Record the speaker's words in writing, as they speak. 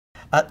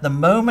At the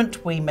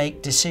moment, we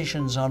make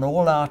decisions on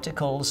all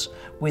articles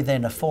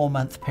within a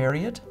 4-month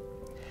period.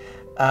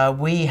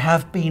 We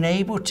have been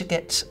able to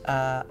get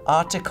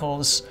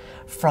articles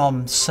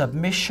from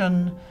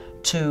submission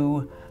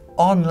to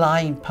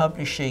online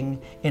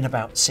publishing in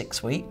about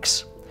 6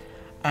 weeks.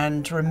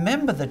 And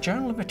remember, the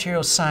Journal of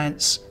Materials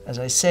Science, as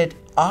I said,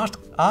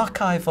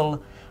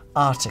 archival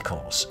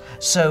articles.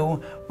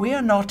 So we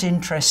are not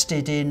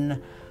interested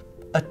in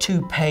a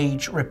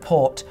 2-page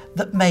report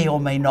that may or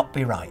may not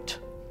be right.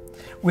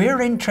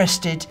 We're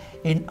interested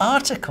in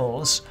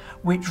articles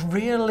which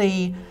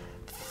really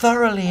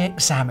thoroughly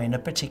examine a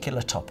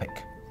particular topic.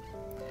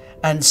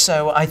 And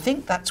so I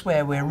think that's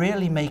where we're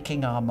really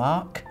making our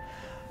mark.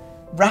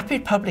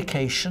 Rapid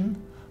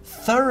publication,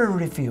 thorough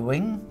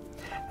reviewing,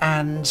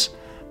 and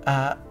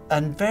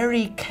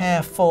very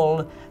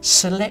careful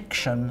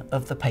selection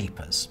of the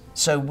papers.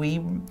 So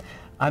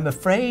I'm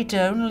afraid,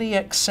 only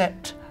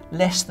accept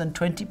less than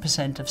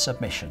 20% of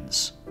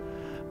submissions.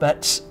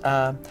 But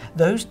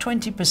those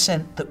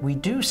 20% that we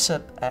do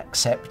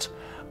accept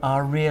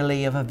are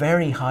really of a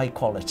very high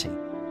quality.